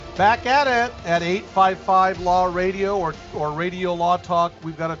Back at it at 855 Law Radio or Radio Law Talk.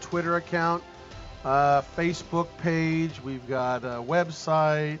 We've got a Twitter account, Facebook page. We've got a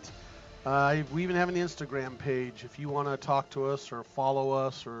website. We even have an Instagram page. If you want to talk to us or follow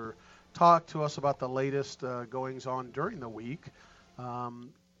us or talk to us about the latest goings on during the week,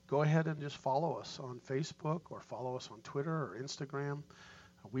 go ahead and just follow us on Facebook or follow us on Twitter or Instagram.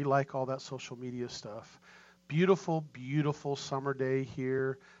 We like all that social media stuff. Beautiful, beautiful summer day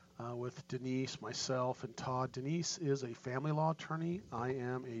here with Denise, myself, and Todd. Denise is a family law attorney. I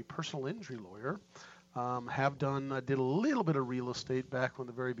am a personal injury lawyer. Did a little bit of real estate back from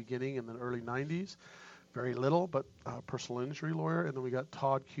the very beginning in the early 90s. Very little, but personal injury lawyer. And then we got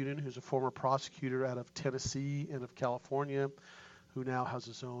Todd Cuden, who's a former prosecutor out of Tennessee and of California, who now has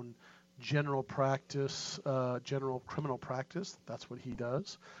his own general criminal practice. That's what he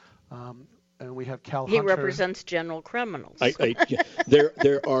does. And we have Cal Hunter. He represents general criminals.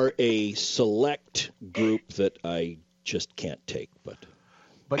 There are a select group that I just can't take, but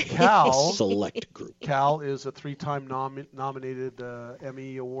Cal select group. Cal is a 3-time nominated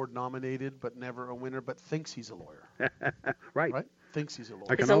Emmy Award nominated, but never a winner, but thinks he's a lawyer. Right. Thinks he's a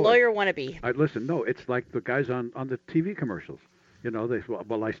lawyer. He's a lawyer wannabe. Listen, no, it's like the guys on the TV commercials. You know,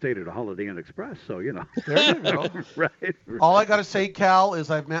 I stayed at a Holiday Inn Express, so, you know. There you go. Right. All I got to say, Cal, is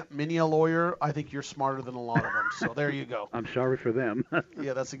I've met many a lawyer. I think you're smarter than a lot of them. So there you go. I'm sorry for them.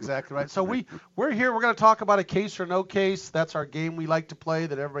 Yeah, that's exactly right. So we're here. We're going to talk about a case or no case. That's our game we like to play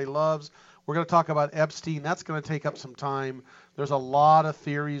that everybody loves. We're going to talk about Epstein. That's going to take up some time. There's a lot of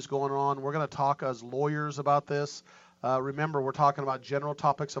theories going on. We're going to talk as lawyers about this. Remember, we're talking about general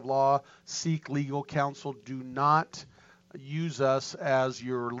topics of law. Seek legal counsel. Do not use us as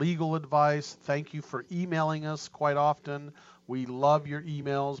your legal advice. Thank you for emailing us quite often. We love your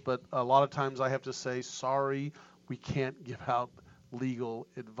emails, but a lot of times I have to say, sorry, we can't give out legal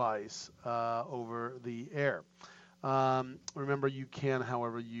advice over the air. Remember, you can,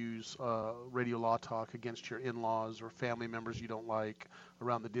 however, use Radio Law Talk against your in-laws or family members you don't like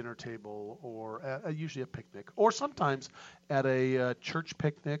around the dinner table or usually a picnic. Or sometimes at a church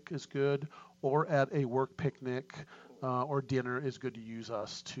picnic is good, or at a work picnic or dinner is good to use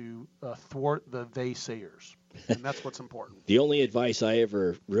us to thwart the they-sayers. And that's what's important. The only advice I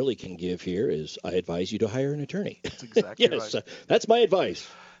ever really can give here is I advise you to hire an attorney. That's exactly yes, right. That's my advice.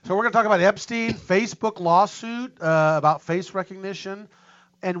 So we're going to talk about Epstein, Facebook lawsuit about face recognition.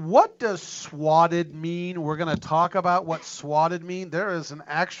 And what does swatted mean? We're going to talk about what swatted mean. There is an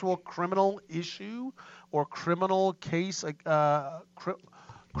actual criminal issue or criminal case,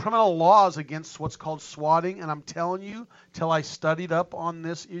 criminal laws against what's called swatting, and I'm telling you, till I studied up on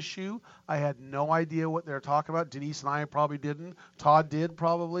this issue, I had no idea what they're talking about. Denise and I probably didn't. Todd did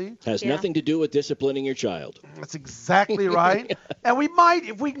probably. Has nothing to do with disciplining your child. That's exactly right. And we might,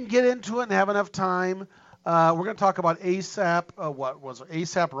 if we can get into it and have enough time, we're going to talk about ASAP.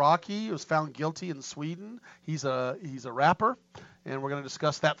 ASAP Rocky? He was found guilty in Sweden. He's a rapper, and we're going to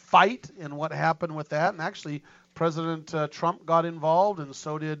discuss that fight and what happened with that. And actually, President Trump got involved, and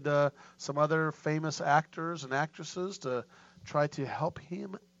so did some other famous actors and actresses to try to help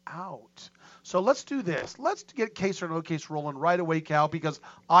him out. So let's do this. Let's get case or no case rolling right away, Cal, because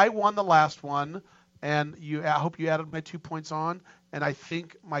I won the last one, and I hope you added my 2 points on, and I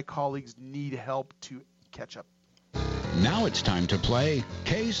think my colleagues need help to catch up. Now it's time to play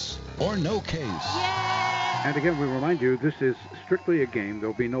Case or No Case. And again, we remind you, this is strictly a game.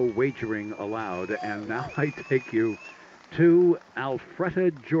 There'll be no wagering allowed. And now I take you to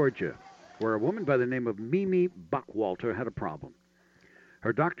Alpharetta, Georgia, where a woman by the name of Mimi Buckwalter had a problem.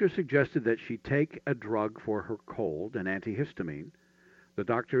 Her doctor suggested that she take a drug for her cold, an antihistamine. The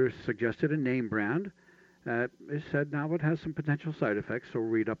doctor suggested a name brand. It said now it has some potential side effects, so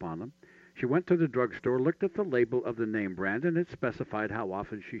read up on them. She went to the drugstore, looked at the label of the name brand, and it specified how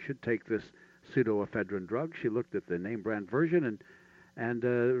often she should take this pseudoephedrine drug. She looked at the name brand version and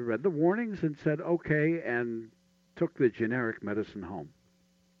read the warnings and said okay, and took the generic medicine home.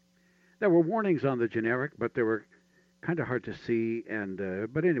 There were warnings on the generic, but they were kind of hard to see,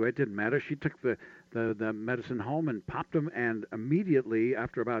 but anyway, it didn't matter. She took the medicine home and popped them, and immediately,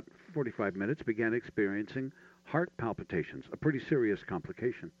 after about 45 minutes, began experiencing heart palpitations, a pretty serious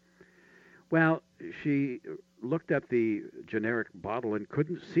complication. Well, she looked at the generic bottle and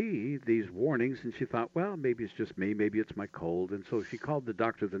couldn't see these warnings, and she thought, well, maybe it's just me, maybe it's my cold. And so she called the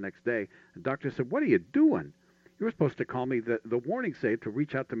doctor the next day. The doctor said, what are you doing? You were supposed to call me. The warning said to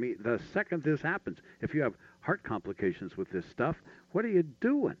reach out to me the second this happens. If you have heart complications with this stuff, what are you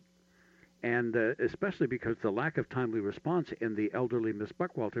doing? And especially because the lack of timely response in the elderly Miss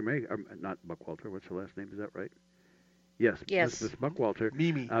Buckwalter not Buckwalter, what's her last name, is that right? Yes, Yes. Miss Buckwalter,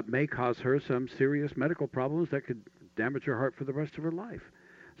 Mimi. may cause her some serious medical problems that could damage her heart for the rest of her life.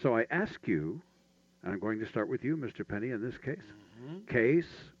 So I ask you, and I'm going to start with you, Mr. Penny, in this case, case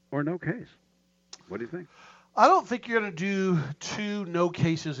or no case? What do you think? I don't think you're going to do 2 no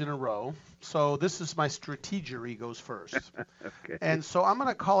cases in a row. So this is my strategery goes first. Okay. And so I'm going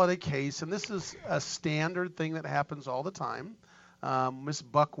to call it a case, and this is a standard thing that happens all the time. Miss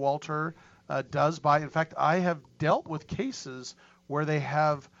Buckwalter does buy. In fact, I have dealt with cases where they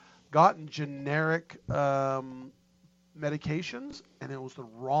have gotten generic medications, and it was the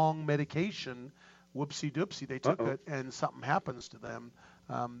wrong medication. Whoopsie doopsie, they took it, and something happens to them.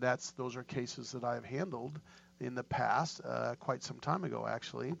 Those are cases that I've handled in the past, quite some time ago,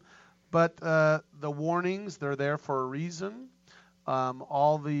 actually. But the warnings, they're there for a reason. Let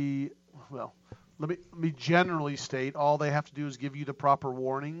me generally state, all they have to do is give you the proper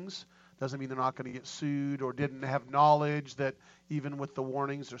warnings. Doesn't mean they're not going to get sued or didn't have knowledge that even with the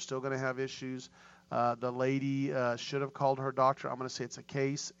warnings, they're still going to have issues. The lady should have called her doctor. I'm going to say it's a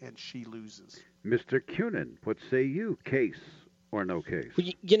case, and she loses. Mr. Cunin, what say you, case or no case?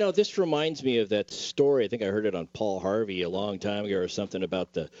 Well, this reminds me of that story. I think I heard it on Paul Harvey a long time ago or something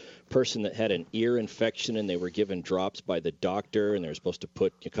about the person that had an ear infection and they were given drops by the doctor and they were supposed to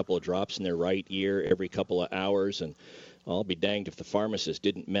put a couple of drops in their right ear every couple of hours. And I'll be danged if the pharmacist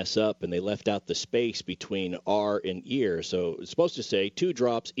didn't mess up and they left out the space between R and ear. So it's supposed to say 2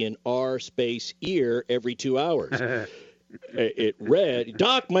 drops in R space ear every 2 hours. It read,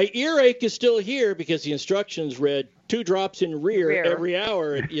 Doc, my earache is still here because the instructions read 2 drops in rear every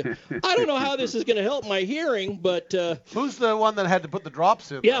hour. I don't know how this is going to help my hearing, but... Who's the one that had to put the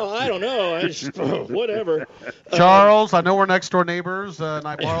drops in? Yeah, well, I don't know. Whatever. Charles, I know we're next door neighbors, and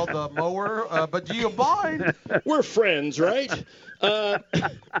I borrowed the mower, but do you mind? We're friends, right?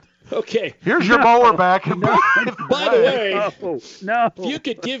 Okay. Here's your mower back. By the way, no. if you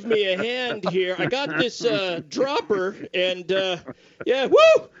could give me a hand here, I got this dropper, and woo!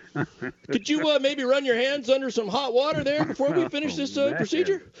 Could you maybe run your hands under some hot water there before we finish this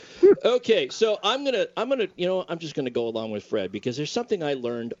procedure? Okay, so I'm just gonna go along with Fred because there's something I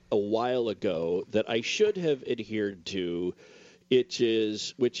learned a while ago that I should have adhered to, which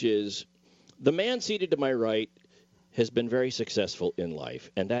is the man seated to my right has been very successful in life,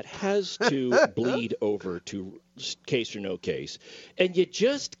 and that has to bleed over to case or no case. And you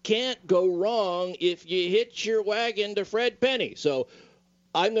just can't go wrong if you hitch your wagon to Fred Penny. So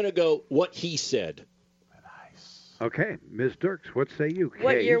I'm going to go what he said. Nice. Okay, Ms. Dirks, what say you?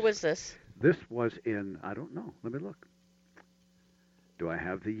 What Case? year was this? This was in, I don't know. Let me look. Do I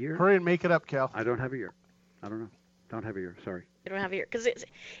have the year? Hurry and make it up, Cal. I don't have a year. I don't know. Don't have a year. Sorry. You don't have a year because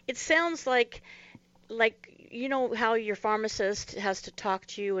it sounds like you know how your pharmacist has to talk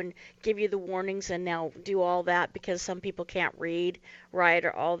to you and give you the warnings and now do all that because some people can't read, write,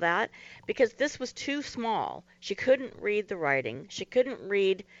 or all that. Because this was too small. She couldn't read the writing. She couldn't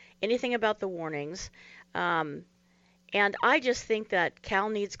read anything about the warnings. And I just think that Cal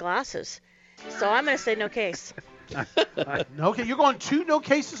needs glasses. So I'm going to say no case. Okay, you're going 2 no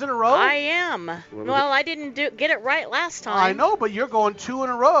cases in a row? I am. Well, I didn't get it right last time. I know, but you're going 2 in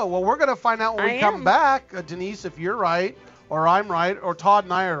a row. Well, we're going to find out when we come back, Denise, if you're right, or I'm right, or Todd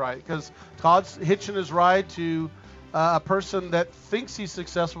and I are right. Because Todd's hitching his ride to a person that thinks he's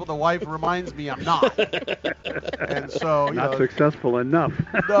successful. The wife reminds me I'm not. And so, not successful enough.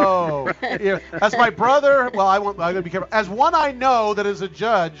 No. As my brother, well, I'm going to be careful. As one I know that is a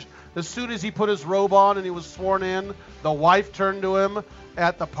judge, as soon as he put his robe on and he was sworn in, the wife turned to him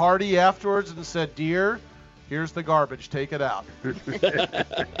at the party afterwards and said, "Dear, here's the garbage. Take it out."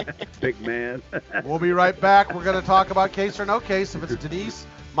 Big man. We'll be right back. We're going to talk about case or no case. If it's Denise,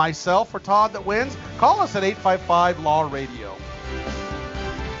 myself, or Todd that wins, call us at 855-LAW-RADIO.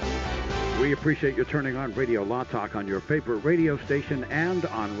 We appreciate you turning on Radio Law Talk on your favorite radio station and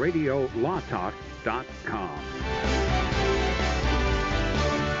on RadioLawTalk.com.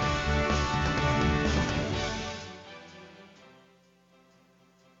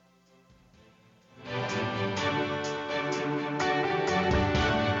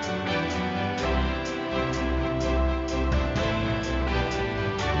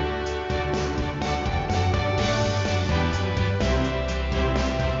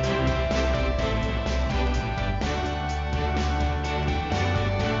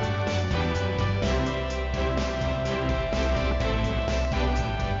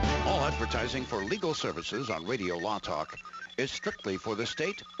 For legal services on Radio Law Talk is strictly for the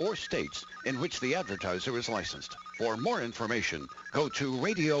state or states in which the advertiser is licensed. For more information, go to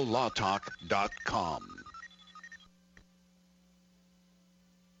RadioLawTalk.com.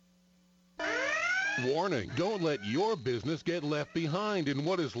 Warning, don't let your business get left behind in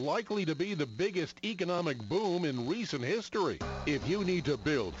what is likely to be the biggest economic boom in recent history. If you need to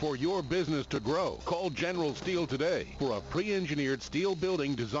build for your business to grow, call General Steel today for a pre-engineered steel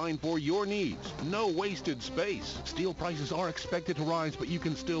building designed for your needs. No wasted space. Steel prices are expected to rise, but you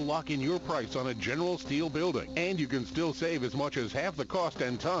can still lock in your price on a General Steel building. And you can still save as much as half the cost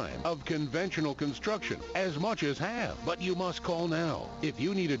and time of conventional construction. As much as half. But you must call now. If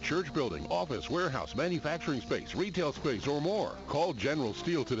you need a church building, office, warehouse, manufacturing space, retail space, or more, call General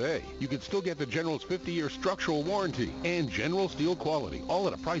Steel today. You can still get the General's 50-year structural warranty and General Steel quality, all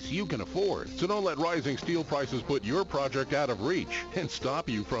at a price you can afford. So don't let rising steel prices put your project out of reach and stop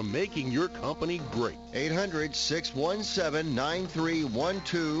you from making your company great.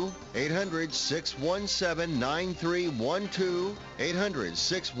 800-617-9312. 800-617-9312.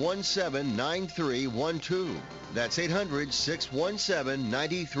 800-617-9312. That's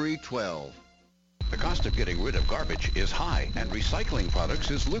 800-617-9312. The cost of getting rid of garbage is high, and recycling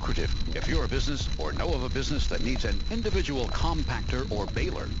products is lucrative. If you're a business or know of a business that needs an individual compactor or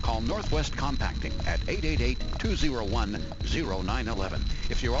baler, call Northwest Compacting at 888-201-0911.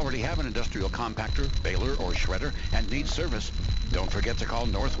 If you already have an industrial compactor, baler, or shredder and need service, don't forget to call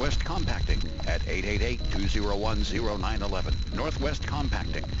Northwest Compacting at 888-201-0911. Northwest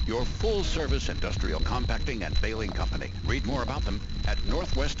Compacting, your full-service industrial compacting and baling company. Read more about them at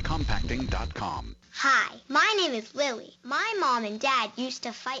northwestcompacting.com. Hi, my name is Lily. My mom and dad used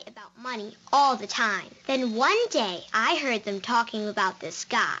to fight about money all the time. Then one day, I heard them talking about this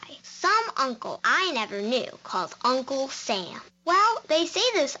guy, some uncle I never knew, called Uncle Sam. Well, they say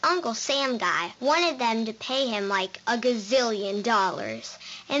this Uncle Sam guy wanted them to pay him like $1 gazillion,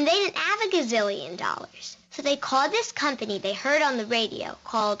 and they didn't have $1 gazillion. So they called this company they heard on the radio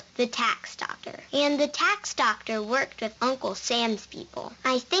called the Tax Doctor. And the Tax Doctor worked with Uncle Sam's people.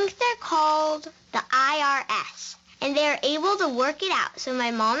 I think they're called the IRS. And they're able to work it out so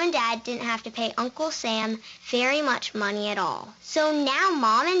my mom and dad didn't have to pay Uncle Sam very much money at all. So now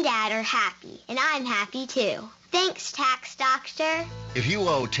mom and dad are happy, and I'm happy too. Thanks, Tax Doctor. If you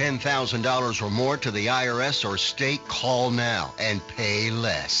owe $10,000 or more to the IRS or state, call now and pay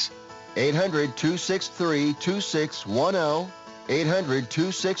less. 800-263-2610.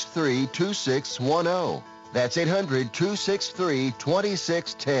 800-263-2610. That's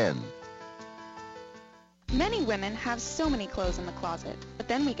 800-263-2610. Many women have so many clothes in the closet, but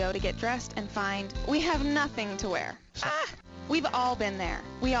then we go to get dressed and find we have nothing to wear. We've all been there.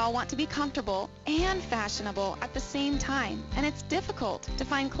 We all want to be comfortable and fashionable at the same time, and it's difficult to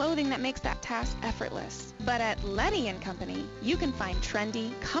find clothing that makes that task effortless. But at Letty & Company, you can find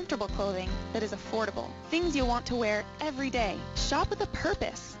trendy, comfortable clothing that is affordable, things you'll want to wear every day. Shop with a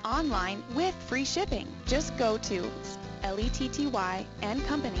purpose, online with free shipping. Just go to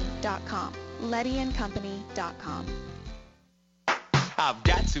LETTYandcompany.com. LettyandCompany.com. I've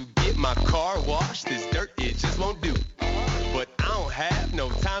got to get my car washed. This dirt, it just won't do. But I don't have no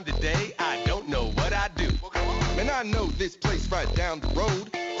time today. I don't know what I do. Man, I know this place right down the road.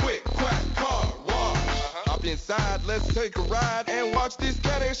 Quick, quack, car wash. Hop inside, let's take a ride and watch this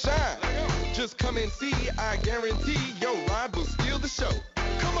cat and shine. Just come and see, I guarantee your ride will steal the show.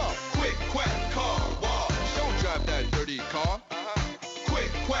 Come on, quick, quack, car wash. Don't drive that dirty car.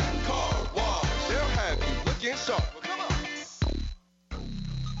 Quick, quack, car wash. They'll have you looking sharp.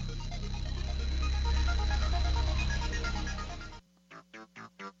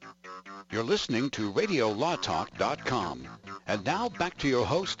 You're listening to RadioLawTalk.com. And now back to your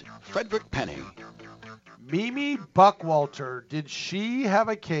host, Frederick Penny. Mimi Buckwalter, did she have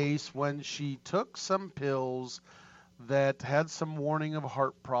a case when she took some pills that had some warning of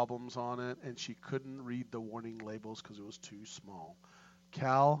heart problems on it and she couldn't read the warning labels because it was too small?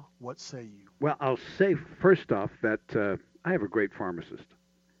 Cal, what say you? Well, I'll say first off that I have a great pharmacist,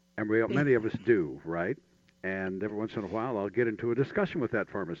 and many of us do, right? And every once in a while, I'll get into a discussion with that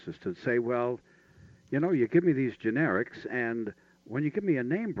pharmacist and say, well, you know, you give me these generics, and when you give me a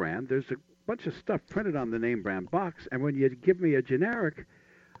name brand, there's a bunch of stuff printed on the name brand box, and when you give me a generic,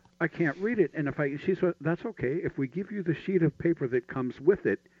 I can't read it. And she said, that's okay. If we give you the sheet of paper that comes with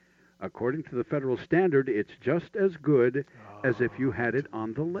it, according to the federal standard, it's just as good as if you had it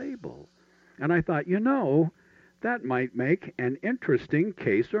on the label. And I thought, you know, that might make an interesting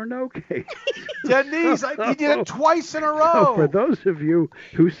case or no case. Denise, he did it twice in a row. So for those of you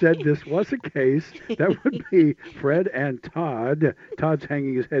who said this was a case, that would be Fred and Todd. Todd's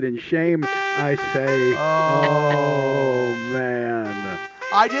hanging his head in shame. I say, oh man.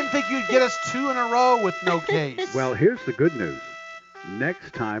 I didn't think you'd get us two in a row with no case. Well, here's the good news.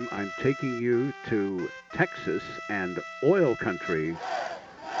 Next time I'm taking you to Texas and oil country.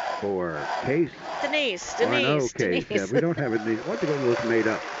 for Case Denise. or no Case. Yeah, we don't have it. Why don't you go with made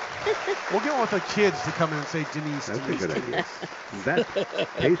up? We'll get one with the kids to come in and say Denise. That's Denise, a good idea. Denise. That's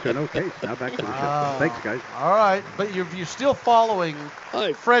Case or no Case. Now back to the show. Thanks, guys. All right, but you're still following.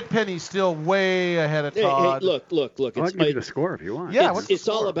 Fred Penny's still way ahead of Todd. Hey, look. I can give you the score if you want. Yeah, it's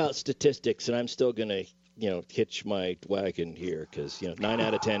all about statistics, and I'm still gonna, hitch my wagon here because 9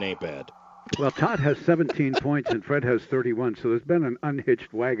 out of 10 ain't bad. Well, Todd has 17 points and Fred has 31, so there's been an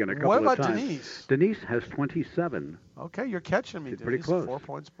unhitched wagon a couple of times. What about Denise? Denise has 27. Okay, you're catching me, She's Denise. pretty close. 4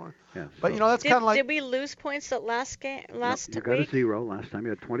 points more. Yeah, but that's kind of like. Did we lose points at last You week? got a 0 last time.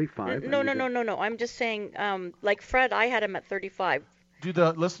 You had 25. No. I'm just saying, like Fred, I had him at 35. Do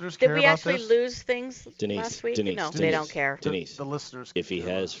the listeners care about this? Did we actually lose things last week? No, they don't care. Denise, the listeners. If he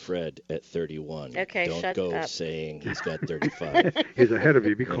has Fred at 31, don't go saying he's got 35. He's ahead of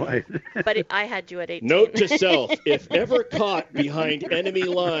you. Be quiet. But I had you at 18. Note to self: if ever caught behind enemy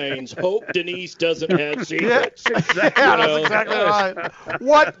lines, hope Denise doesn't have secrets. Yeah, that's exactly right.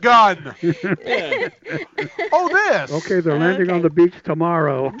 What gun? Yeah. Oh, this. Okay, they're landing on the beach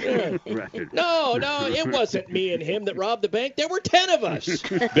tomorrow. Yeah. No, it wasn't me and him that robbed the bank. There were 10 of us.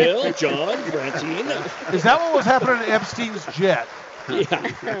 Bill, John, Francine. Is that what was happening to Epstein's jet?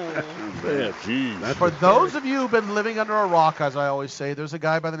 Yeah. Geez. For those of you who've been living under a rock, as I always say, there's a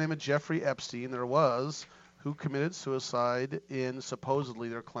guy by the name of Jeffrey Epstein. Who committed suicide supposedly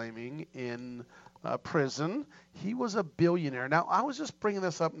they're claiming, in prison. He was a billionaire. Now, I was just bringing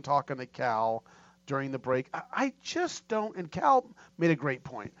this up and talking to Cal during the break. I just don't, and Cal made a great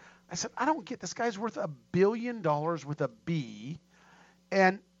point. I said, I don't get this guy's worth $1 billion with a B.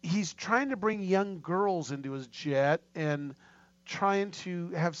 And he's trying to bring young girls into his jet and trying to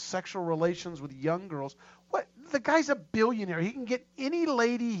have sexual relations with young girls. What? The guy's a billionaire. He can get any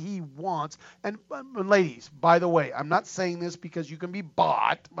lady he wants. And ladies, by the way, I'm not saying this because you can be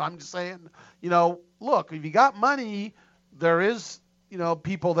bought. But I'm just saying, look, if you got money, there is,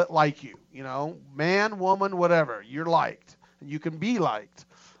 people that like you. Man, woman, whatever. You're liked. And you can be liked.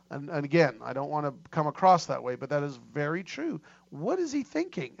 And again, I don't want to come across that way, but that is very true. What is he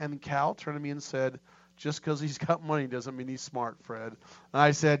thinking? And Cal turned to me and said, just because he's got money doesn't mean he's smart, Fred. And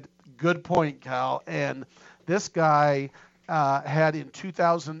I said, good point, Cal. And this guy had in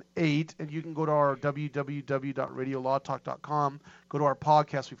 2008, and you can go to our www.radiolawtalk.com, go to our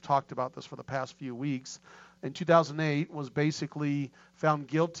podcast. We've talked about this for the past few weeks. In 2008, was basically found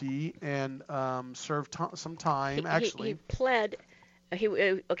guilty and served some time. He pled. He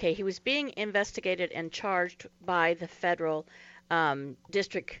was being investigated and charged by the federal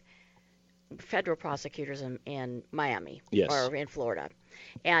prosecutors in Miami, or in Florida,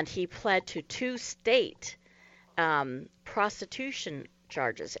 and he pled to 2 state prostitution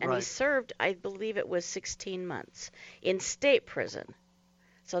charges, and he served, I believe it was 16 months in state prison.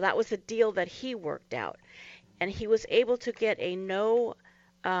 So that was the deal that he worked out, and he was able to get a no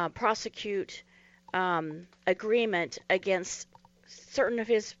prosecute agreement against certain of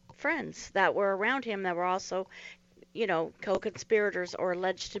his friends that were around him that were also, co-conspirators or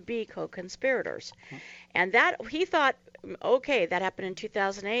alleged to be co-conspirators. And that he thought, okay, that happened in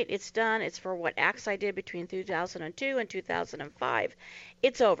 2008. It's done. It's for what acts I did between 2002 and 2005.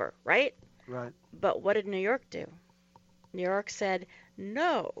 It's over, right? Right. But what did New York do? New York said,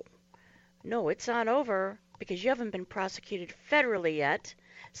 no, it's not over because you haven't been prosecuted federally yet.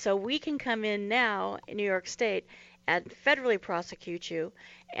 So we can come in now in New York State and federally prosecute you,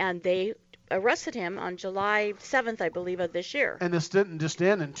 and they arrested him on July 7th, I believe, of this year. And this didn't just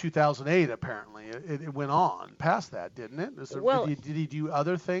end in 2008, apparently. It went on past that, didn't it? Did he do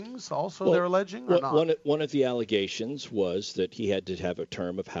other things also, they're alleging, or not? One of the allegations was that he had to have a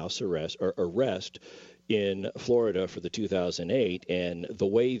term of house arrest in Florida for the 2008, and the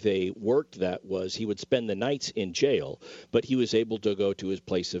way they worked that was he would spend the nights in jail, but he was able to go to his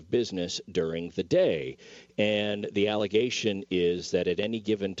place of business during the day. And the allegation is that at any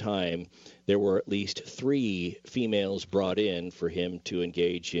given time, there were at least 3 females brought in for him to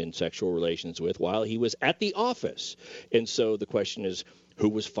engage in sexual relations with while he was at the office. And so the question is, who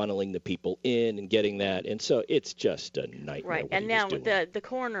was funneling the people in and getting that? And so it's just a nightmare. Right. And now the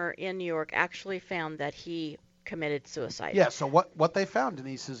coroner in New York actually found that he committed suicide. Yeah, so what they found,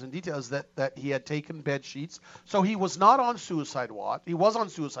 Denise, is in detail is that he had taken bed sheets. So he was not on suicide watch. He was on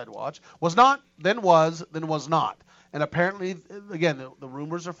suicide watch. Was not, then was not. And apparently, again, the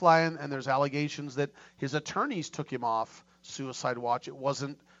rumors are flying, and there's allegations that his attorneys took him off suicide watch. It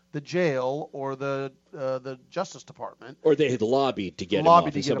wasn't the jail or the Justice Department. Or they had lobbied to get him off,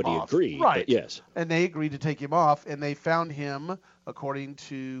 and somebody agreed. Right. But yes. And they agreed to take him off, and they found him, according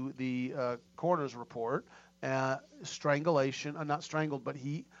to the coroner's report, strangulation. Not strangled, but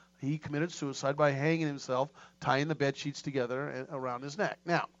he he committed suicide by hanging himself, tying the bed sheets together around his neck.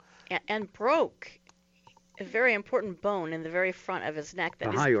 Now, and broke a very important bone in the very front of his neck. The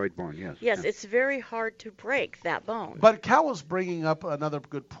hyoid bone, yes. Yes, it's very hard to break that bone. But Cal was bringing up another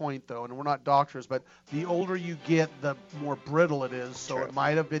good point, though, and we're not doctors, but the older you get, the more brittle it is, so it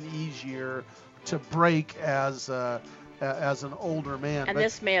might have been easier to break as an older man. And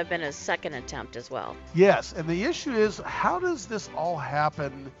this may have been his second attempt as well. Yes, and the issue is, how does this all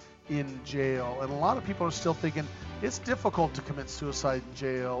happen in jail? And a lot of people are still thinking it's difficult to commit suicide in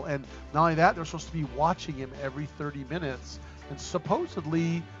jail. And not only that, they're supposed to be watching him every 30 minutes. And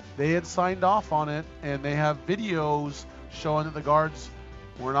supposedly they had signed off on it, and they have videos showing that the guards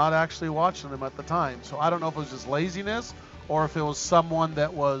were not actually watching them at the time. So I don't know if it was just laziness or if it was someone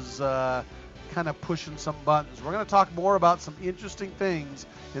that was kind of pushing some buttons. We're going to talk more about some interesting things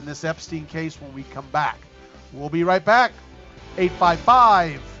in this Epstein case when we come back. We'll be right back.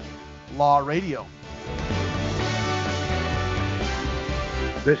 855 Law Radio.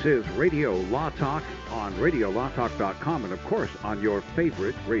 This is Radio Law Talk on RadioLawTalk.com and, of course, on your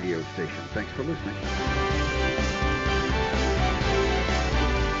favorite radio station. Thanks for listening.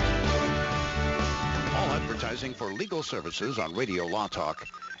 All advertising for legal services on Radio Law Talk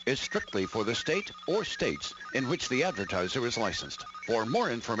is strictly for the state or states in which the advertiser is licensed. For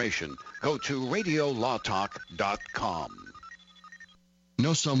more information, go to RadioLawTalk.com.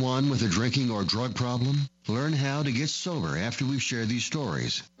 Know someone with a drinking or drug problem? Learn how to get sober after we share these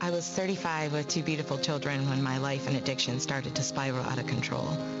stories. I was 35 with 2 beautiful children when my life and addiction started to spiral out of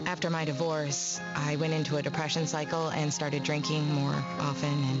control. After my divorce, I went into a depression cycle and started drinking more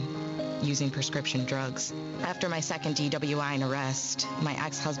often and using prescription drugs. After my second DWI and arrest, my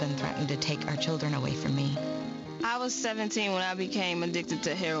ex-husband threatened to take our children away from me. I was 17 when I became addicted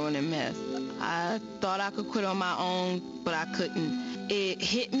to heroin and meth. I thought I could quit on my own, but I couldn't. It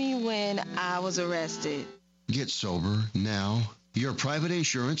hit me when I was arrested. Get sober now. Your private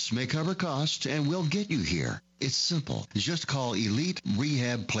insurance may cover costs and we'll get you here. It's simple. Just call Elite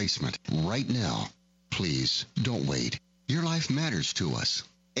Rehab Placement right now. Please, don't wait. Your life matters to us.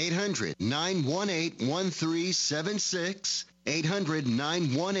 800-918-1376.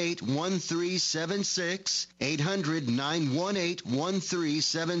 800-918-1376.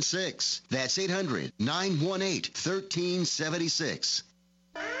 800-918-1376. That's 800-918-1376.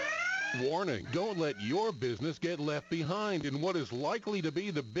 Warning, don't let your business get left behind in what is likely to be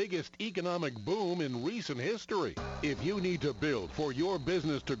the biggest economic boom in recent history. If you need to build for your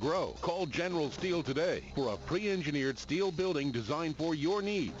business to grow, call General Steel today for a pre-engineered steel building designed for your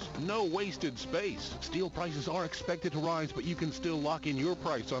needs. No wasted space. Steel prices are expected to rise, but you can still lock in your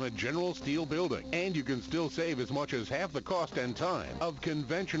price on a General Steel building. And you can still save as much as half the cost and time of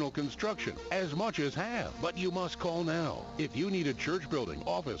conventional construction. As much as half. But you must call now. If you need a church building,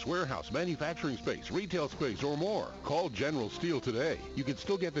 office, warehouse, manufacturing space, retail space, or more, call General Steel today. You can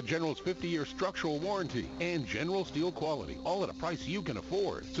still get the General's 50-year structural warranty and General Steel quality, all at a price you can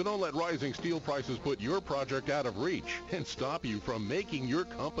afford. So don't let rising steel prices put your project out of reach and stop you from making your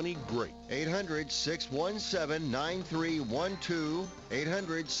company great. 800-617-9312.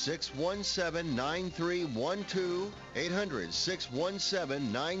 800-617-9312.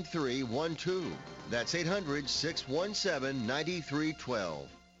 800-617-9312. That's 800-617-9312.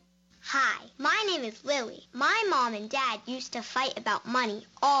 Hi, my name is Lily. My mom and dad used to fight about money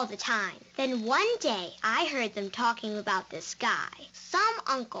all the time. Then one day, I heard them talking about this guy, some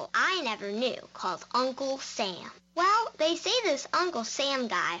uncle I never knew, called Uncle Sam. Well, they say this Uncle Sam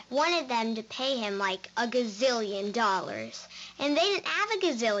guy wanted them to pay him like $1 gazillion, and they didn't have $1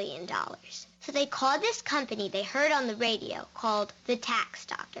 gazillion. So they called this company they heard on the radio called the Tax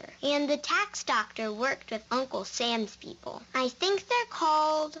Doctor. And the Tax Doctor worked with Uncle Sam's people. I think they're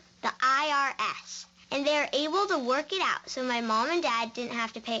called the IRS. And they're able to work it out so my mom and dad didn't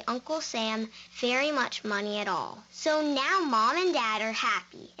have to pay Uncle Sam very much money at all. So now mom and dad are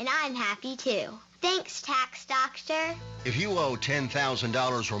happy, and I'm happy too. Thanks, Tax Doctor. If you owe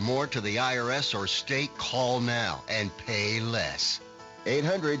 $10,000 or more to the IRS or state, call now and pay less.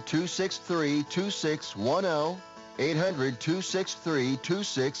 800-263-2610.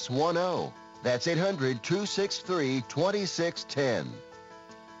 800-263-2610. That's 800-263-2610.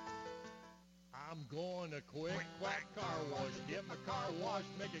 I'm going to Quick Quack Car Wash. Get my car washed,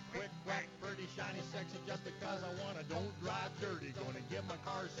 make it quick, quack, pretty, shiny, sexy, just because I want to. Don't drive dirty. Going to get my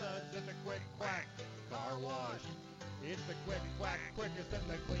car suds in the Quick Quack Car Wash. It's the Quick Quack, quickest and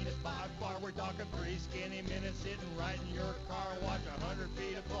the cleanest by far. We're talking 3 skinny minutes sitting right in your car wash, 100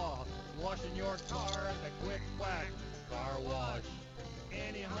 feet of ball. Washing your car at the Quick Quack Car Wash.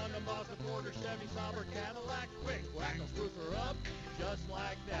 Any Honda, Mazda, Ford, or Chevy, Sauber, Cadillac, quick whack, will spruce her up just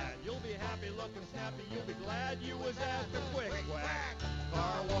like that. You'll be happy looking snappy, you'll be glad you was after Quick Whack.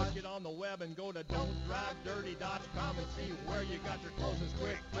 Car wash, get on the web and go to don'tdrivedirty.com and see where you got your closest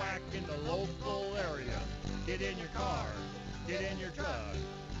Quick Whack in the local area. Get in your car, get in your truck,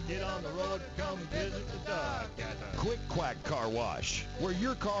 get on the road, come visit the duck at the Quick Quack Car Wash, where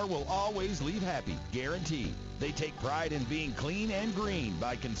your car will always leave happy, guaranteed. They take pride in being clean and green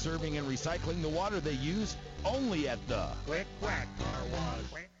by conserving and recycling the water they use only at the Quick Quack Car Wash.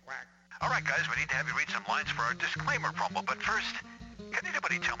 Quick Quack. All right, guys, we need to have you read some lines for our disclaimer promo, but first, can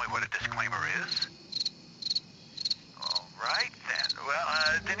anybody tell me what a disclaimer is? All right, then. Well,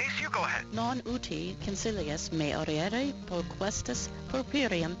 Denise, you go ahead. Non uti concilius me oriere per questus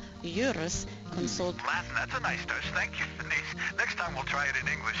purpurium juris consult. Latin, that's a nice touch. Thank you, Denise. Next time we'll try it in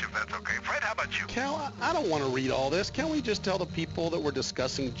English if that's okay. Fred, how about you? Cal, I don't want to read all this. Can't we just tell the people that we're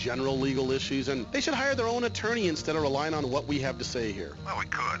discussing general legal issues and they should hire their own attorney instead of relying on what we have to say here? Well, we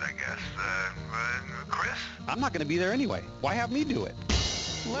could, I guess. Chris? I'm not going to be there anyway. Why have me do it?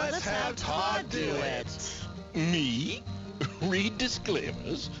 Let's have Todd do it. Me? Read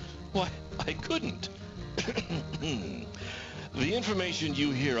disclaimers? Why, I couldn't. The information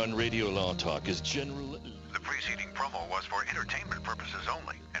you hear on Radio Law Talk is general. The preceding promo was for entertainment purposes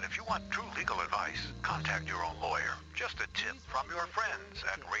only. And if you want true legal advice, contact your own lawyer. Just a tip from your friends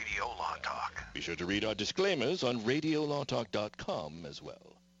at Radio Law Talk. Be sure to read our disclaimers on radiolawtalk.com as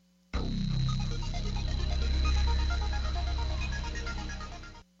well.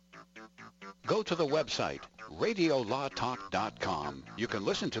 Go to the website, radiolawtalk.com. You can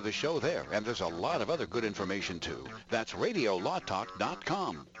listen to the show there, and there's a lot of other good information, too. That's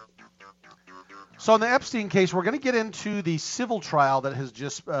radiolawtalk.com. So in the Epstein case, we're going to get into the civil trial that has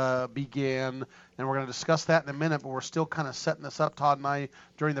just began, and we're going to discuss that in a minute, but we're still kind of setting this up. Todd and I,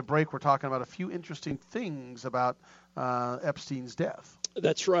 during the break, we're talking about a few interesting things about Epstein's death.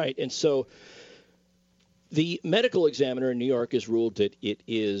 That's right. And so the medical examiner in New York has ruled that it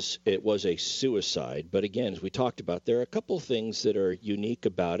was a suicide. But again, as we talked about, there are a couple of things that are unique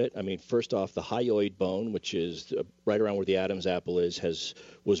about it. I mean, first off, the hyoid bone, which is right around where the Adam's apple is,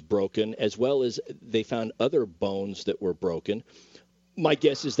 was broken, as well as they found other bones that were broken. My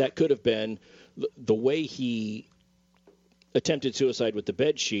guess is that could have been the way he attempted suicide with the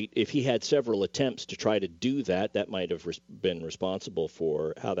bed sheet. If he had several attempts to try to do that, that might have been responsible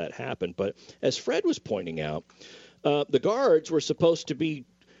for how that happened. But as Fred was pointing out, the guards were supposed to be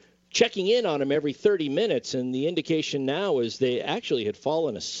checking in on him every 30 minutes, and the indication now is they actually had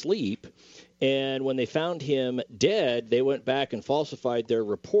fallen asleep. And when they found him dead, they went back and falsified their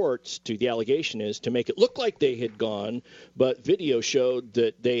reports to the allegation is to make it look like they had gone, but video showed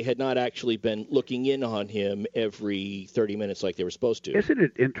that they had not actually been looking in on him every 30 minutes like they were supposed to. Isn't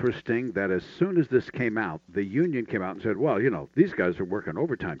it interesting that as soon as this came out, the union came out and said, well, these guys are working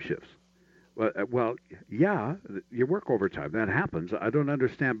overtime shifts. Well, yeah, you work overtime. That happens. I don't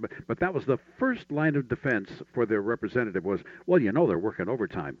understand. But that was the first line of defense for their representative was, well, they're working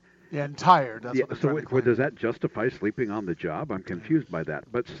overtime. Yeah, and tired. That's what so does that justify sleeping on the job? I'm confused by that.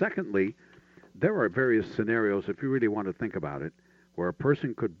 But secondly, there are various scenarios, if you really want to think about it, where a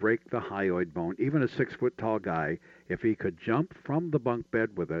person could break the hyoid bone, even a 6-foot-tall guy, if he could jump from the bunk bed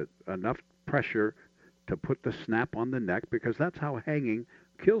with enough pressure to put the snap on the neck, because that's how hanging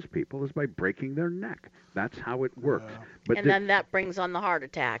kills people, is by breaking their neck. That's how it works. And then that brings on the heart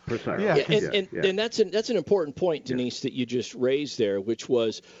attack. Precisely. And that's an important point, Denise, that you just raised there, which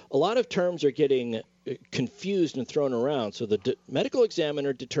was a lot of terms are getting confused and thrown around. So the medical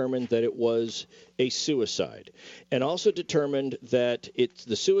examiner determined that it was a suicide, and also determined that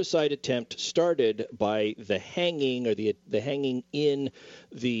the suicide attempt started by the hanging or the hanging in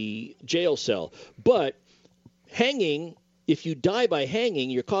the jail cell. But hanging, if you die by hanging,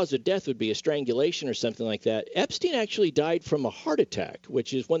 your cause of death would be a strangulation or something like that. Epstein actually died from a heart attack,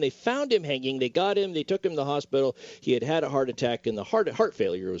 which is when they found him hanging, they got him, they took him to the hospital. He had a heart attack, and the heart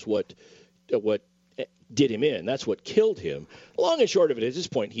failure was what did him in. That's what killed him. Long and short of it, at this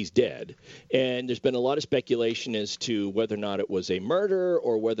point, he's dead. And there's been a lot of speculation as to whether or not it was a murder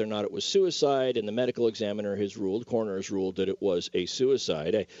or whether or not it was suicide. And the medical examiner has ruled, coroner has ruled, that it was a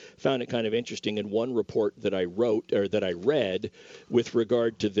suicide. I found it kind of interesting in one report that I wrote or that I read with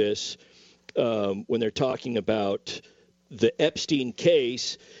regard to this, when they're talking about the Epstein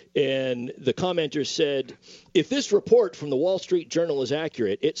case, and the commenter said, if this report from the Wall Street Journal is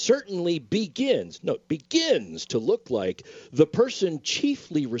accurate, it certainly begins to look like the person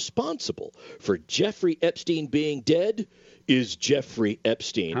chiefly responsible for Jeffrey Epstein being dead is Jeffrey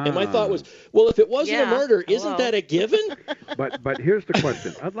Epstein. And my thought was, well, if it wasn't a murder, isn't that a given? But here's the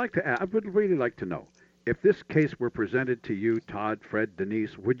question. I would really like to know, if this case were presented to you, Todd, Fred,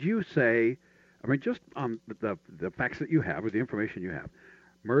 Denise, would you say, I mean, just on the facts that you have or the information you have,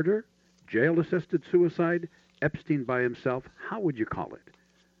 murder, jail-assisted suicide, Epstein by himself, how would you call it?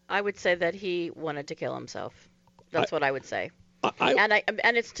 I would say that he wanted to kill himself. That's what I would say. And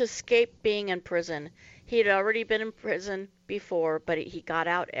it's to escape being in prison. He had already been in prison before, but he got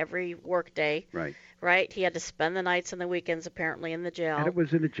out every work day. Right. Right? He had to spend the nights and the weekends apparently in the jail. And it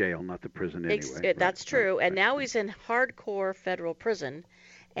was in a jail, not the prison anyway. That's true. And now he's in hardcore federal prison.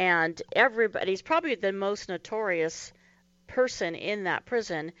 And he's probably the most notorious person in that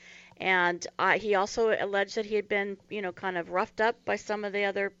prison. And he also alleged that he had been, kind of roughed up by some of the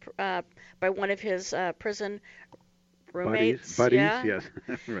other, by one of his prison roommates. Buddies, yeah. Yes.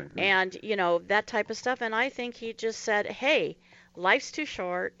 Right. And, that type of stuff. And I think he just said, hey, life's too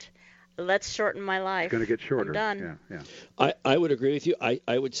short. Let's shorten my life. It's going to get shorter. I'm done. Yeah. I would agree with you.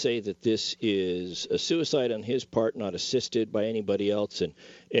 I would say that this is a suicide on his part, not assisted by anybody else.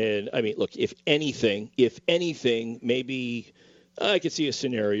 And I mean, look, if anything, maybe I could see a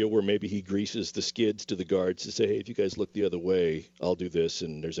scenario where maybe he greases the skids to the guards to say, hey, if you guys look the other way, I'll do this,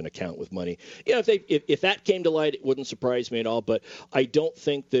 and there's an account with money. If that came to light, it wouldn't surprise me at all, but I don't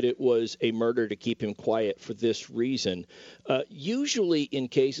think that it was a murder to keep him quiet for this reason. Usually in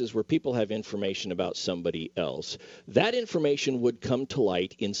cases where people have information about somebody else, that information would come to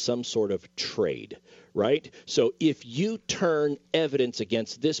light in some sort of trade, right? So if you turn evidence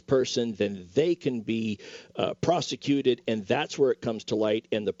against this person, then they can be prosecuted, and that's where it comes to light,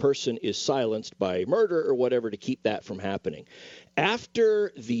 and the person is silenced by murder or whatever to keep that from happening.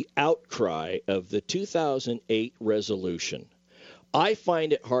 After the outcry of the 2008 resolution, I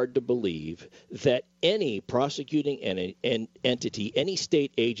find it hard to believe that any prosecuting entity, any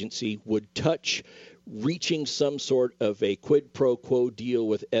state agency would touch reaching some sort of a quid pro quo deal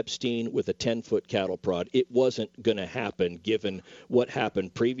with Epstein with a 10-foot cattle prod. It wasn't going to happen given what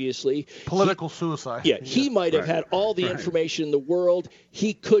happened previously. Political suicide. Yeah, he might have had all the information in the world.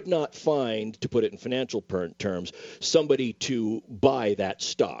 He could not find, to put it in financial terms, somebody to buy that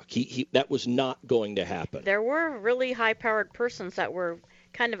stock. That was not going to happen. There were really high-powered persons that were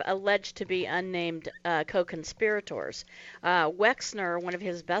kind of alleged to be unnamed co-conspirators. Wexner, one of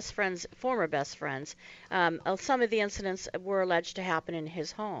his former best friends, some of the incidents were alleged to happen in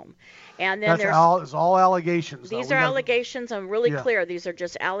his home. And then it's all allegations. These are allegations. I'm really clear. These are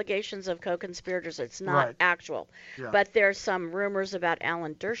just allegations of co-conspirators. It's not actual. Yeah. But there's some rumors about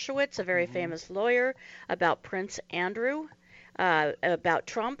Alan Dershowitz, a very famous lawyer, about Prince Andrew, about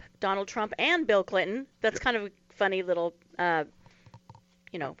Trump, Donald Trump, and Bill Clinton. That's kind of a funny little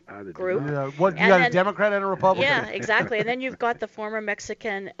group. Yeah, you got a Democrat and a Republican. Yeah, exactly. And then you've got the former New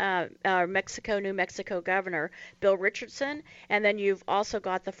Mexico governor, Bill Richardson, and then you've also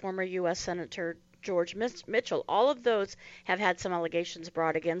got the former U.S. Senator George Mitchell. All of those have had some allegations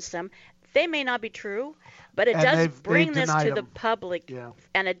brought against them. They may not be true, but it does bring this to the public,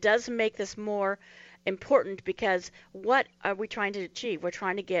 and it does make this more important because what are we trying to achieve? We're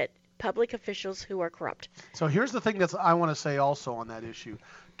trying to get public officials who are corrupt. So here's the thing that I want to say also on that issue.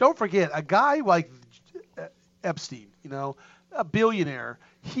 Don't forget, a guy like Epstein, a billionaire,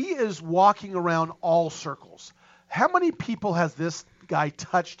 he is walking around all circles. How many people has this guy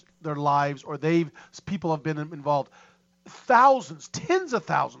touched their lives, or people have been involved? Thousands, tens of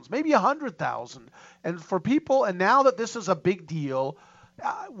thousands, maybe 100,000. And for people, and now that this is a big deal,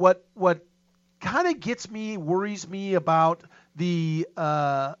 what kind of worries me about the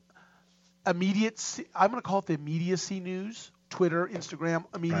I'm going to call it the immediacy news, Twitter, Instagram,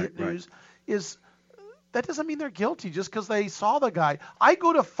 immediate news, is that doesn't mean they're guilty just because they saw the guy. I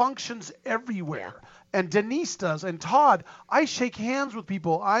go to functions everywhere, and Denise does, and Todd. I shake hands with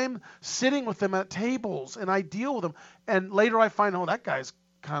people. I'm sitting with them at tables, and I deal with them. And later I find, that guy's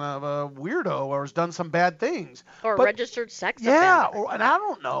kind of a weirdo or has done some bad things. Or registered sex offender. Yeah, and I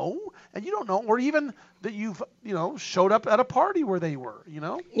don't know, and you don't know, or even that you've, showed up at a party where they were,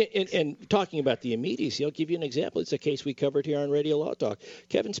 And talking about the immediacy, I'll give you an example. It's a case we covered here on Radio Law Talk.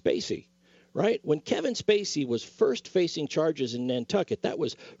 Kevin Spacey, right? When Kevin Spacey was first facing charges in Nantucket, that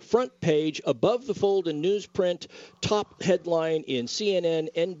was front page, above the fold in newsprint, top headline in CNN,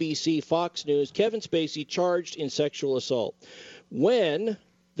 NBC, Fox News, Kevin Spacey charged in sexual assault. When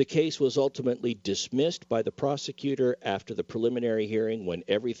the case was ultimately dismissed by the prosecutor after the preliminary hearing, when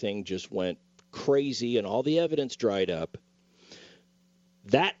everything just went crazy and all the evidence dried up,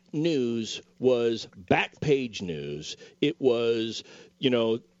 that news was back page news. It was,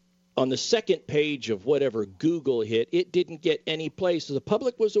 on the second page of whatever Google hit, it didn't get any place. So the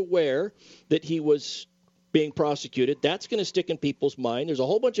public was aware that he was being prosecuted. That's going to stick in people's mind. There's a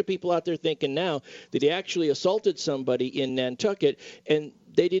whole bunch of people out there thinking now that he actually assaulted somebody in Nantucket, and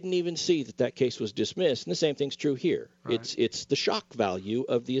they didn't even see that case was dismissed. And the same thing's true here. Right. It's the shock value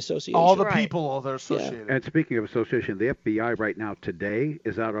of the association. All the people that are associated. Yeah. And speaking of association, the FBI right now today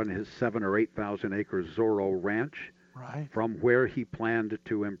is out on his 7,000 or 8,000 acre Zorro Ranch, from where he planned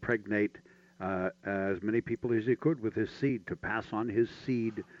to impregnate as many people as he could with his seed, to pass on his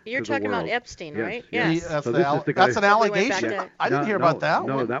seed. You're to talking the world. about Epstein, right? Yes. Yes. So that's an allegation. I didn't hear about that.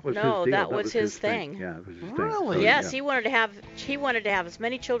 No, that was his deal. That was his thing. Yeah, it was his really? thing. Yes, he wanted to have as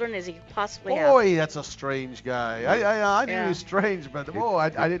many children as he could possibly have. Boy, that's a strange guy. I knew he was strange, but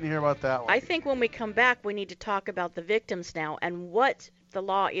I didn't hear about that one. I think when we come back, we need to talk about the victims now and what the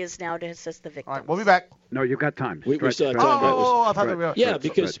law is now to assist the victims. All right, we'll be back. No, you've got time. We still have time.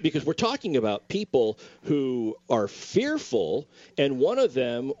 Because we're talking about people who are fearful, and one of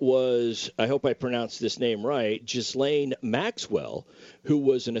them was, I hope I pronounced this name right, Ghislaine Maxwell, who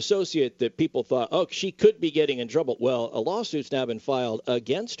was an associate that people thought, oh, she could be getting in trouble. Well, a lawsuit's now been filed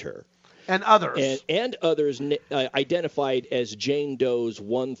against her. And others. And others identified as Jane Doe's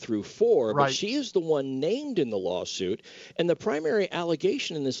 1 through 4, but she is the one named in the lawsuit. And the primary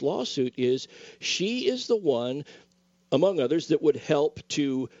allegation in this lawsuit is she is the one, among others, that would help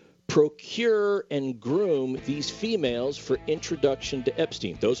to procure and groom these females for introduction to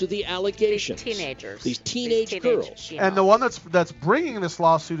Epstein. Those are the allegations. These teenage girls. And the one that's bringing this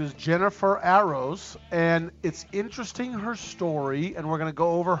lawsuit is Jennifer Arrows, and it's interesting, her story, and we're going to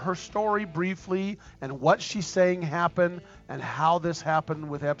go over her story briefly and what she's saying happened and how this happened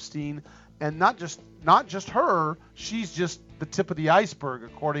with Epstein. And not just her, she's just the tip of the iceberg,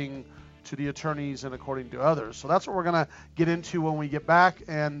 according to the attorneys and according to others. So that's what we're going to get into when we get back.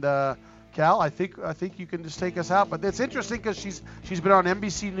 And Cal, I think you can just take us out. But it's interesting because she's been on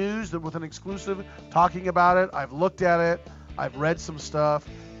NBC News with an exclusive talking about it. I've looked at it. I've read some stuff.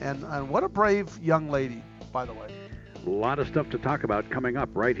 And what a brave young lady, by the way. A lot of stuff to talk about coming up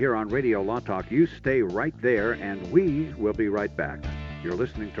right here on Radio Law Talk. You stay right there, and we will be right back. You're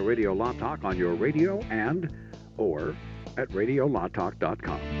listening to Radio Law Talk on your radio or at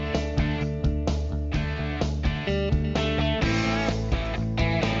radiolawtalk.com.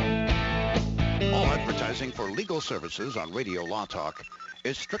 All advertising for legal services on Radio Law Talk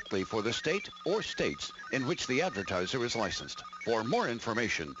is strictly for the state or states in which the advertiser is licensed. For more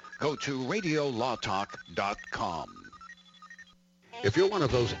information, go to radiolawtalk.com. If you're one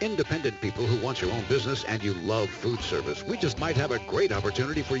of those independent people who wants your own business and you love food service, we just might have a great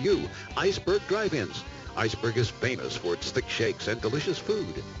opportunity for you. Iceberg Drive-Ins. Iceberg is famous for its thick shakes and delicious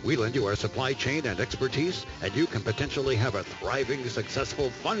food. We lend you our supply chain and expertise, and you can potentially have a thriving, successful,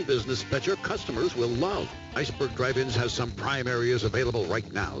 fun business that your customers will love. Iceberg Drive-Ins has some prime areas available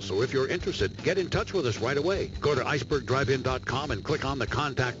right now, so if you're interested, get in touch with us right away. Go to icebergdrivein.com and click on the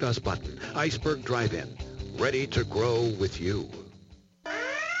Contact Us button. Iceberg Drive-In, ready to grow with you.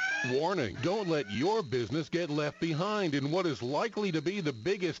 Warning, don't let your business get left behind in what is likely to be the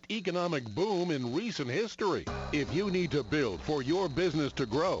biggest economic boom in recent history. If you need to build for your business to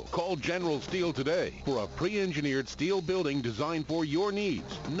grow, call General Steel today for a pre-engineered steel building designed for your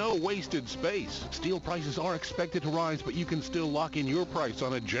needs. No wasted space. Steel prices are expected to rise, but you can still lock in your price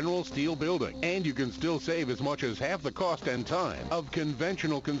on a General Steel building. And you can still save as much as half the cost and time of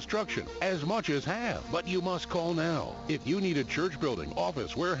conventional construction. As much as half. But you must call now. If you need a church building,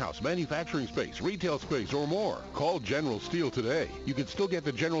 office, warehouse, manufacturing space, retail space, or more, call General Steel today. You can still get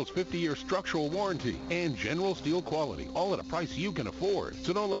the General's 50-year structural warranty and General Steel quality, all at a price you can afford.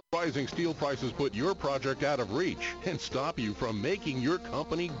 So don't let rising steel prices put your project out of reach and stop you from making your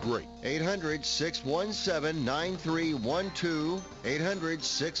company great. 800-617-9312.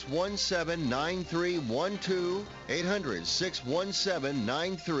 800-617-9312.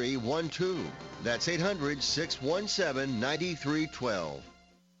 800-617-9312. That's 800-617-9312.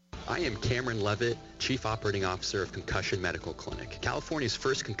 I am Cameron Levitt, Chief Operating Officer of Concussion Medical Clinic. California's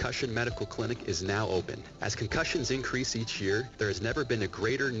first concussion medical clinic is now open. As concussions increase each year, there has never been a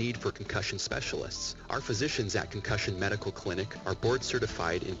greater need for concussion specialists. Our physicians at Concussion Medical Clinic are board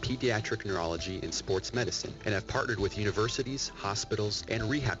certified in pediatric neurology and sports medicine and have partnered with universities, hospitals, and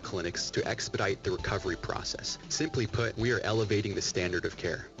rehab clinics to expedite the recovery process. Simply put, we are elevating the standard of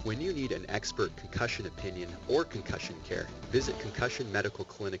care. When you need an expert concussion opinion or concussion care, visit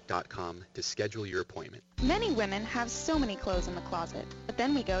concussionmedicalclinic.com to schedule your appointment. Many women have so many clothes in the closet, but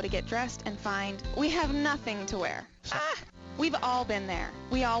then we go to get dressed and find we have nothing to wear. We've all been there.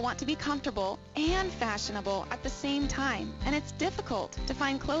 We all want to be comfortable and fashionable at the same time, and it's difficult to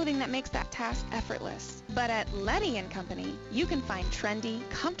find clothing that makes that task effortless. But at Letty & Company, you can find trendy,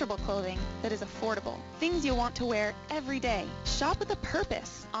 comfortable clothing that is affordable, things you'll want to wear every day. Shop with a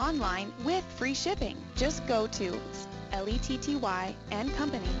purpose, online with free shipping. Just go to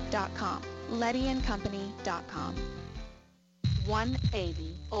LETTYandcompany.com, LettyandCompany.com.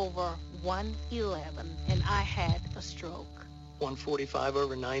 180 over 111, and I had a stroke. 145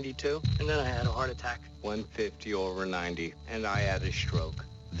 over 92, and then I had a heart attack. 150 over 90, and I had a stroke.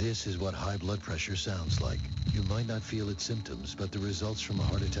 This is what high blood pressure sounds like. You might not feel its symptoms, but the results from a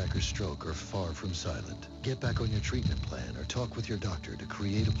heart attack or stroke are far from silent. Get back on your treatment plan or talk with your doctor to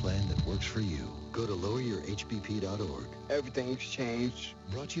create a plan that works for you. Go to loweryourhbp.org. Everything's changed.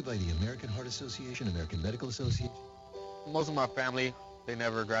 Brought to you by the American Heart Association, American Medical Association. Most of my family, they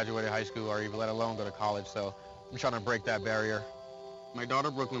never graduated high school or even let alone go to college, so I'm trying to break that barrier. My daughter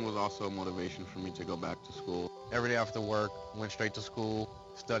Brooklyn was also a motivation for me to go back to school. Every day after work, went straight to school,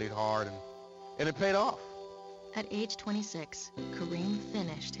 studied hard, and it paid off. At age 26, Kareem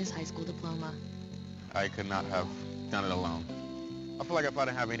finished his high school diploma. I could not have done it alone. I feel like if I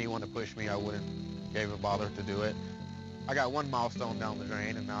didn't have anyone to push me, I wouldn't even bother to do it. I got one milestone down the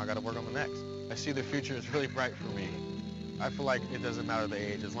drain, and now I got to work on the next. I see the future is really bright for me. I feel like it doesn't matter the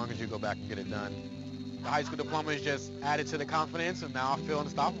age, as long as you go back and get it done. The high school diploma is just added to the confidence, and now I feel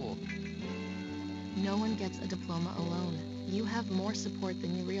unstoppable. No one gets a diploma alone. You have more support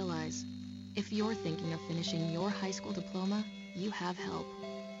than you realize. If you're thinking of finishing your high school diploma, you have help.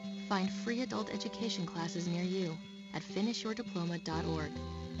 Find free adult education classes near you at finishyourdiploma.org.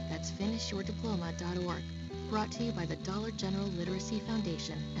 That's finishyourdiploma.org. Brought to you by the Dollar General Literacy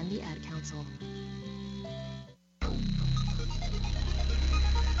Foundation and the Ad Council.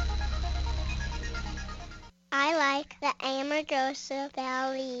 I like the Amargosa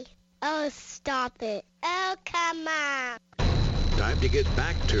Valley. Oh, stop it. Oh, come on. Time to get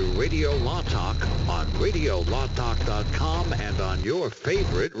back to Radio Law Talk on RadioLawTalk.com and on your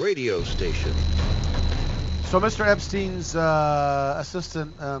favorite radio station. So Mr. Epstein's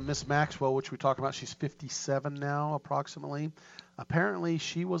assistant, Miss Maxwell, which we talked about, she's 57 now approximately. Apparently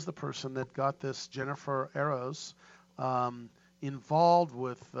she was the person that got this Jennifer Eros involved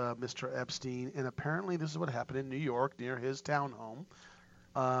with Mr. Epstein, and apparently this is what happened in New York near his townhome.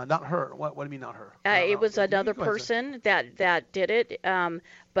 Not her. What do you mean not her? It was another person that did it,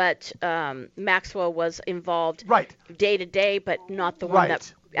 but Maxwell was involved day to day, but not the one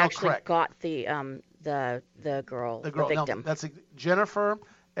that actually got the girl, the victim. No, that's Jennifer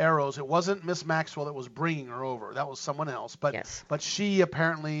Eros. It wasn't Miss Maxwell that was bringing her over. That was someone else. But she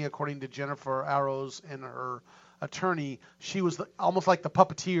apparently, according to Jennifer Eros and her attorney, she was almost like the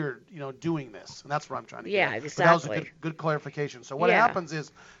puppeteer, doing this, and that's what I'm trying to get. Yeah, exactly. But that was a good clarification. So what happens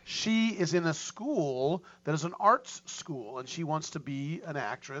is she is in a school that is an arts school, and she wants to be an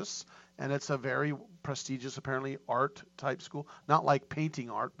actress, and it's a very prestigious, apparently, art type school, not like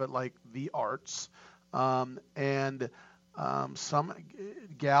painting art, but like the arts. Some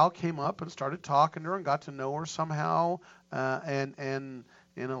gal came up and started talking to her and got to know her somehow, and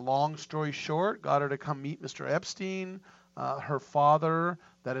in a long story short, got her to come meet Mr. Epstein. Her father,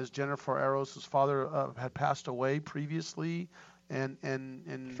 that is Jennifer Eros' father, had passed away previously, and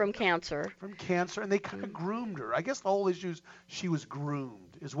from cancer. And they kind of groomed her. I guess the whole issue is she was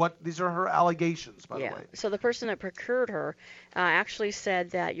groomed. These are her allegations, by the way. So the person that procured her actually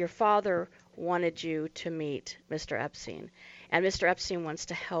said that your father wanted you to meet Mr. Epstein, and Mr. Epstein wants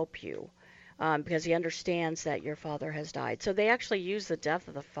to help you. Because he understands that your father has died. So they actually use the death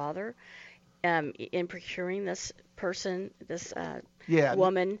of the father in procuring this person, this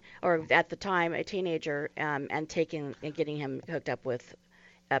woman, or at the time a teenager, and getting him hooked up with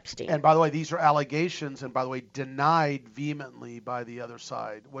Epstein. And by the way, these are allegations, and by the way, denied vehemently by the other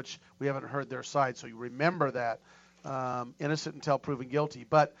side, which we haven't heard their side. So you remember that. Innocent until proven guilty.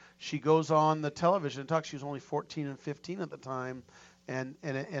 But she goes on the television and talks. She was only 14 and 15 at the time. And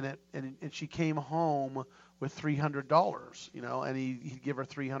she came home with $300, and he'd give her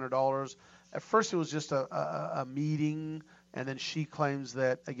 $300. At first, it was just a meeting, and then she claims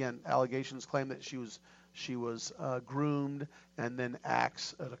that, again, allegations claim that she was groomed, and then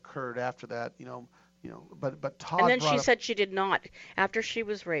acts that occurred after that, But Todd. And then she said she did not. After she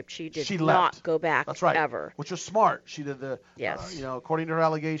was raped, she left. Not go back. That's right. Ever. Which was smart. She did according to her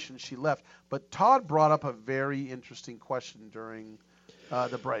allegations, she left. But Todd brought up a very interesting question during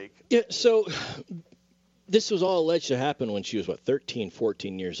the break. Yeah, so this was all alleged to happen when she was, 13,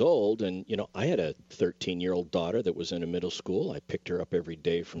 14 years old. And, I had a 13-year-old daughter that was in a middle school. I picked her up every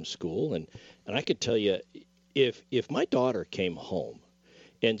day from school. And I could tell you, if my daughter came home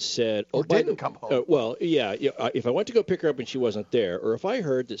and said, or didn't come home. If I went to go pick her up and she wasn't there, or if I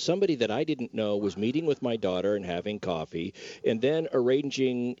heard that somebody that I didn't know was meeting with my daughter and having coffee and then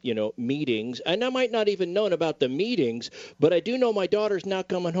arranging, meetings, and I might not even known about the meetings, but I do know my daughter's now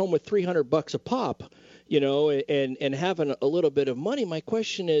coming home with $300 a pop, and having a little bit of money. My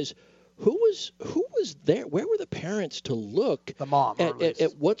question is, who was there? Where were the parents to look the mom,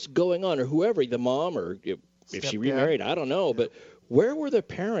 at what's going on, or whoever, the mom, or if she remarried, I don't know, but where were the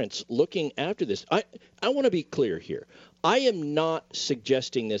parents looking after this? I want to be clear here. I am not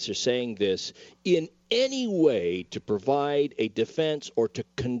suggesting this or saying this in any way to provide a defense or to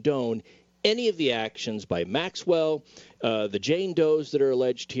condone any of the actions by Maxwell, the Jane Does that are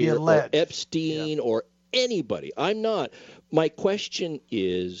alleged here, or Epstein, or anybody. I'm not. My question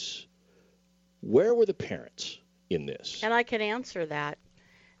is, where were the parents in this? And I can answer that.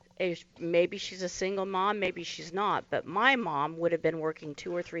 Maybe she's a single mom, maybe she's not. But my mom would have been working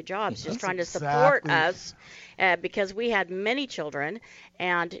 2 or 3 jobs just trying to support us because we had many children.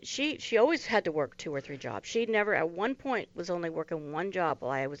 And she always had to work 2 or 3 jobs. She never at one point was only working 1 job while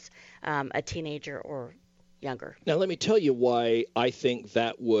I was a teenager or younger. Now, let me tell you why I think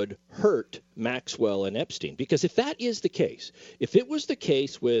that would hurt Maxwell and Epstein. Because if that is the case, if it was the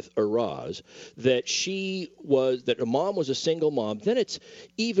case with Araz, that a mom was a single mom, then it's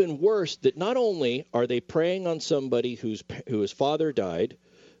even worse that not only are they preying on somebody whose father died,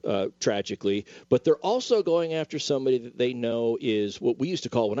 tragically, but they're also going after somebody that they know is what we used to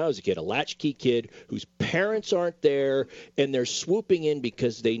call, when I was a kid, a latchkey kid whose parents aren't there, and they're swooping in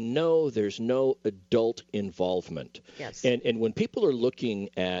because they know there's no adult involvement. Yes. And when people are looking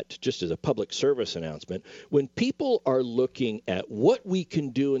at, just as a public service announcement, when people are looking at what we can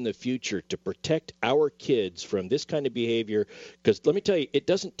do in the future to protect our kids from this kind of behavior, because let me tell you, it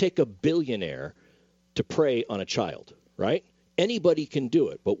doesn't take a billionaire to prey on a child, right? Anybody can do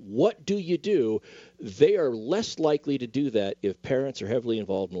it, but what do you do? They are less likely to do that if parents are heavily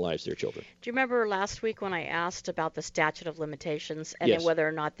involved in the lives of their children. Do you remember last week when I asked about the statute of limitations and Yes. whether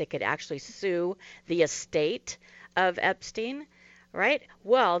or not they could actually sue the estate of Epstein, right?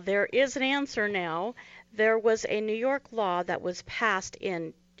 Well, there is an answer now. There was a New York law that was passed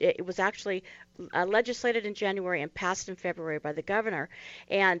it was actually legislated in January and passed in February by the governor,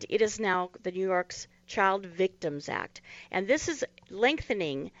 and it is now the New York's Child Victims Act. And this is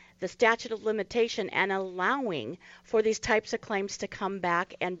lengthening the statute of limitation and allowing for these types of claims to come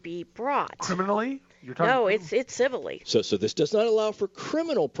back and be brought. Criminally? No, it's civilly. So this does not allow for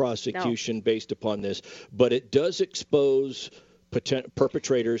criminal prosecution based upon this, but it does expose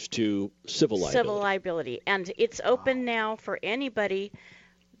perpetrators to civil liability. Civil liability. And it's open now for anybody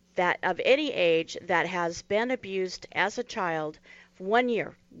that of any age that has been abused as a child. 1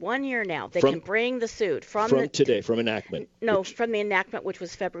 year now, they can bring the suit from enactment. No, from the enactment, which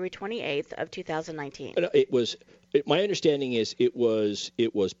was February 28th of 2019. My understanding is it was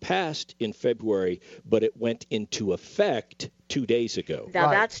passed in February, but it went into effect 2 days ago. Now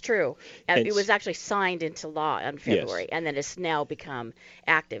that's true. It was actually signed into law in February, and then it's now become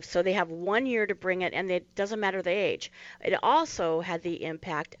active. So they have 1 year to bring it, and it doesn't matter the age. It also had the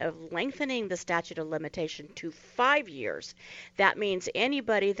impact of lengthening the statute of limitation to 5 years. That means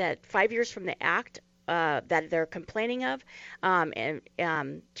anybody that 5 years from the act that they're complaining of, and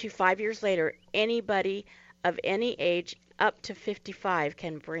to 5 years later, anybody of any age up to 55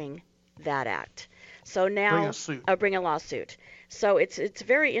 can bring that act. So now bring a lawsuit. So it's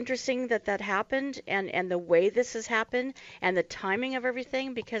very interesting that happened, and the way this has happened and the timing of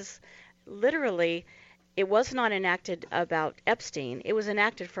everything, because literally it was not enacted about Epstein. It was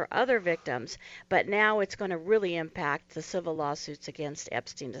enacted for other victims, but now it's going to really impact the civil lawsuits against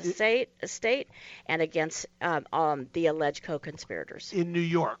Epstein's estate and against the alleged co-conspirators. In New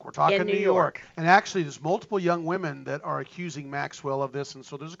York. We're talking New York. And actually, there's multiple young women that are accusing Maxwell of this, and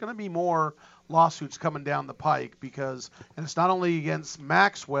so there's going to be more lawsuits coming down the pike and it's not only against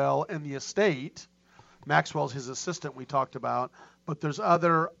Maxwell and the estate. Maxwell's his assistant we talked about, but there's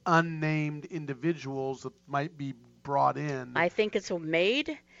other unnamed individuals that might be brought in. I think it's a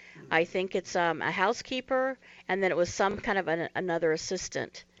maid. I think it's a housekeeper, and then it was some kind of another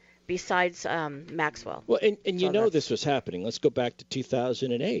assistant besides Maxwell. Well, and this was happening. Let's go back to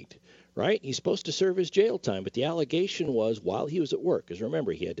 2008, right? He's supposed to serve his jail time, but the allegation was while he was at work, because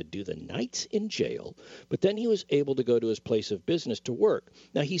remember, he had to do the nights in jail, but then he was able to go to his place of business to work.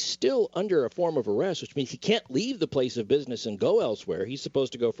 Now, he's still under a form of arrest, which means he can't leave the place of business and go elsewhere. He's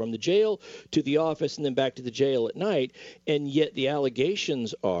supposed to go from the jail to the office and then back to the jail at night, and yet the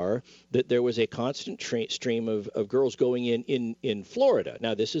allegations are that there was a constant stream of girls going in Florida.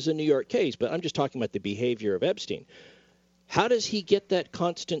 Now, this is a New York case, but I'm just talking about the behavior of Epstein. How does he get that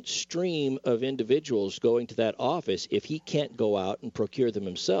constant stream of individuals going to that office if he can't go out and procure them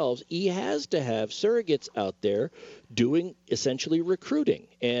himself? He has to have surrogates out there doing essentially recruiting.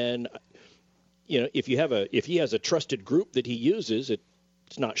 And if he has a trusted group that he uses,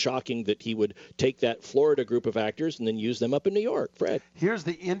 it's not shocking that he would take that Florida group of actors and then use them up in New York. Fred. Here's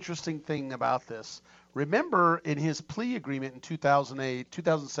the interesting thing about this. Remember, in his plea agreement in 2008,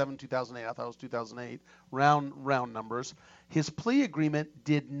 2007, 2008, I thought it was 2008, round numbers, his plea agreement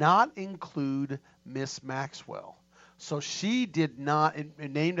did not include Miss Maxwell. So she did not, it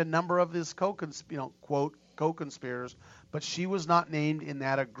named a number of his quote, co-conspirators, but she was not named in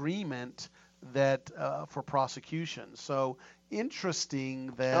that agreement that for prosecution. So interesting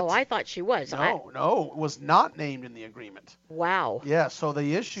that. Oh, I thought she was. No, it was not named in the agreement. Wow. Yeah. So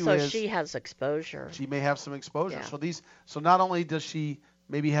the issue is. So she has exposure. She may have some exposure. Yeah. So not only does she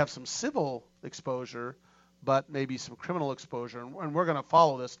maybe have some civil exposure, but maybe some criminal exposure, and we're going to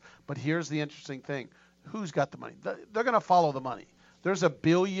follow this. But here's the interesting thing: who's got the money? They're going to follow the money. There's $1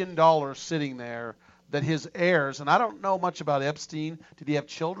 billion sitting there that his heirs, and I don't know much about Epstein. Did he have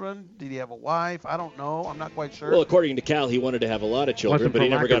children? Did he have a wife? I don't know. I'm not quite sure. Well, according to Cal, he wanted to have a lot of children, but he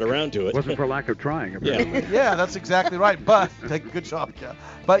never got around to it. Wasn't for lack of trying, apparently. Yeah, that's exactly right. But good job, Cal.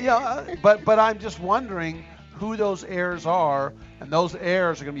 But but I'm just wondering who those heirs are, and those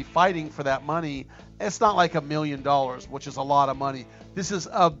heirs are going to be fighting for that money. It's not like $1 million, which is a lot of money. This is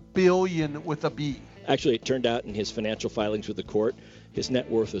 $1 billion with a B. Actually, it turned out in his financial filings with the court, his net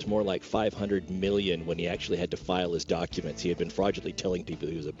worth was more like $500 million when he actually had to file his documents. He had been fraudulently telling people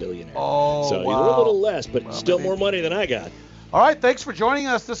he was a billionaire. Oh, so wow. He was a little less, but still more money than I got. All right, thanks for joining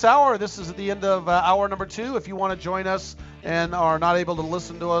us this hour. This is at the end of hour number 2. If you want to join us and are not able to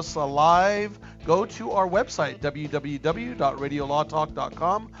listen to us live, go to our website,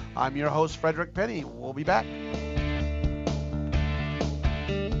 www.radiolawtalk.com. I'm your host, Frederick Penny. We'll be back.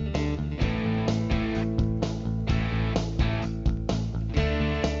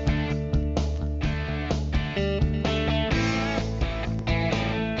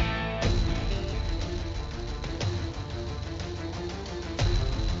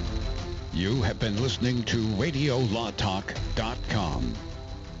 You have been listening to RadioLawTalk.com,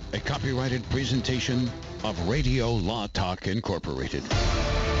 a copyrighted presentation of Radio Law Talk Incorporated.